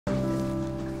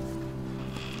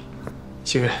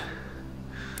星月，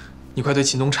你快对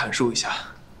秦总阐述一下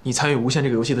你参与无限这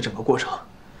个游戏的整个过程，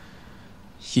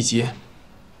以及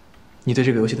你对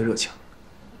这个游戏的热情。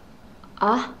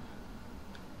啊？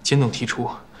秦总提出，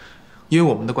因为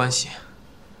我们的关系，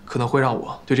可能会让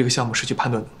我对这个项目失去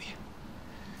判断能力。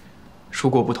如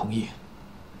果我不同意，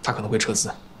他可能会撤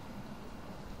资。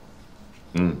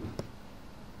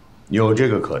有这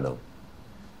个可能。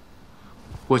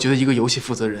我觉得一个游戏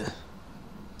负责人，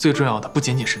最重要的不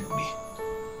仅仅是能力，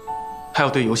还有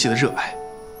对游戏的热爱。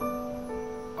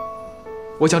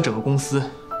我想整个公司，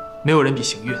没有人比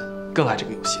邢月更爱这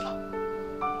个游戏了。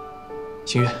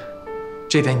邢月，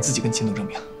这一点你自己跟秦总证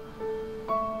明。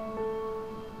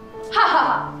哈哈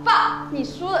哈，爸，你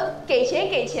输了，给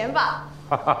钱吧。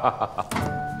哈哈哈！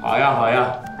好呀好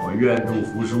呀，我愿赌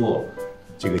服输，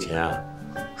这个钱啊，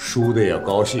输的也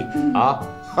高兴啊！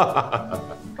哈哈哈！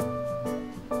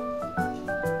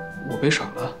我被耍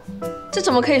了？这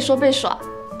怎么可以说被耍？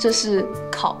这是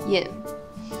考验。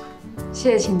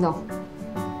谢谢秦总。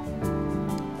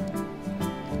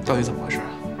到底怎么回事？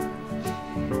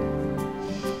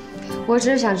我只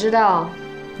是想知道，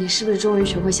你是不是终于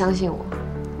学会相信我，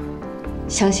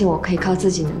相信我可以靠自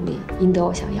己能力赢得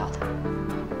我想要的。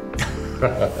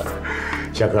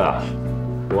夏克啊，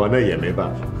我呢也没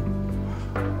办法，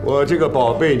我这个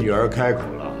宝贝女儿开口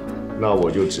了，那我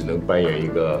就只能扮演一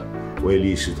个唯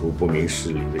利是图、不明事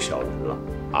理的小人了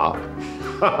啊！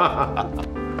哈哈哈哈！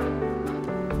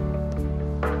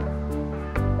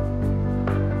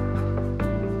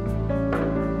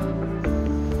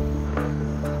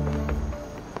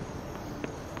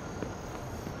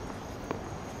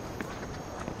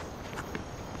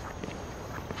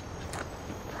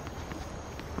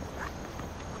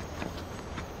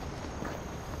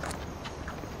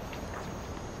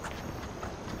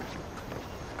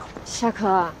夏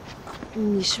可，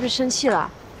你是不是生气了？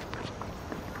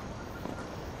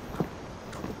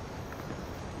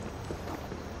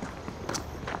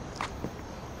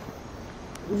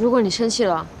如果你生气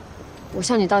了，我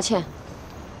向你道歉。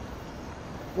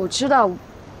我知道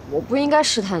我不应该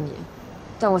试探你，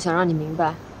但我想让你明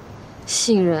白，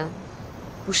信任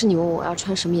不是你问我要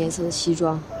穿什么颜色的西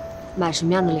装，买什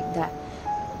么样的领带，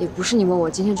也不是你问我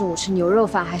今天中午吃牛肉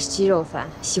饭还是鸡肉饭，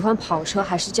喜欢跑车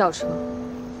还是轿车。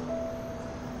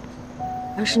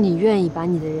而是你愿意把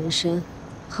你的人生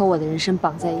和我的人生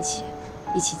绑在一起，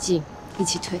一起进，一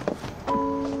起退。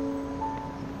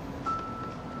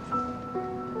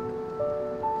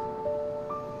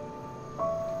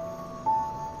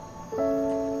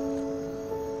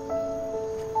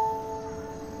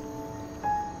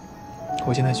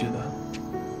我现在觉得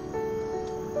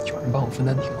有人帮我分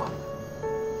担挺好。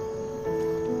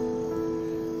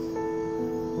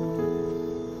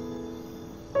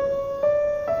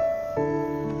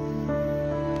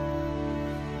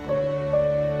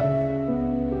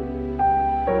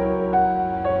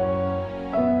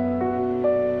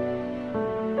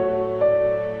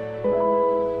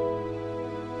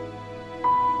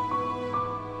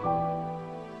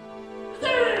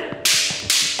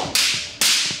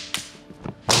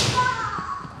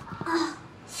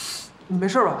你没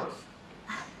事吧？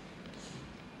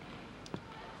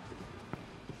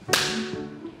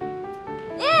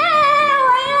耶！我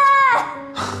赢了！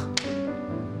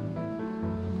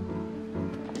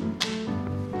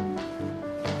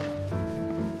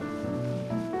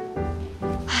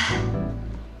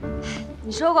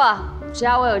你说过，只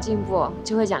要我有进步，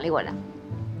就会奖励我的。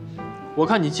我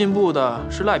看你进步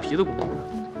的是赖皮的功夫，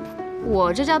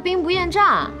我这叫兵不厌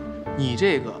诈。你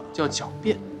这个叫狡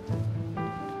辩。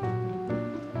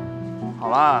好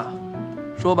啦，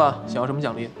说吧，想要什么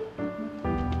奖励？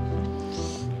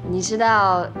你知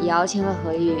道姚谦和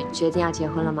何玉决定要结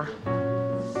婚了吗？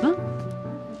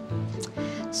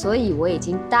所以我已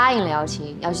经答应了姚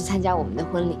琴要去参加我们的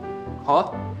婚礼。好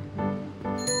啊。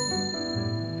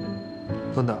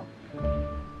等等，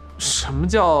什么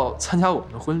叫参加我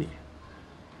们的婚礼？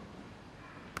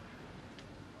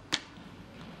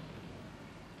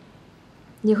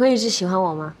你会一直喜欢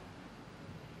我吗？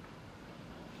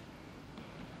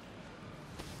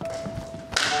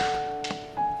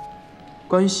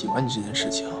关于喜欢你这件事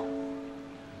情，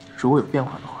如果有变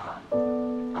化的话，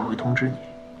我会通知你。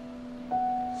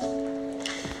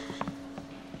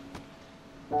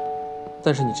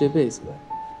但是你这辈子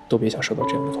都别想收到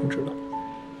这样的通知了。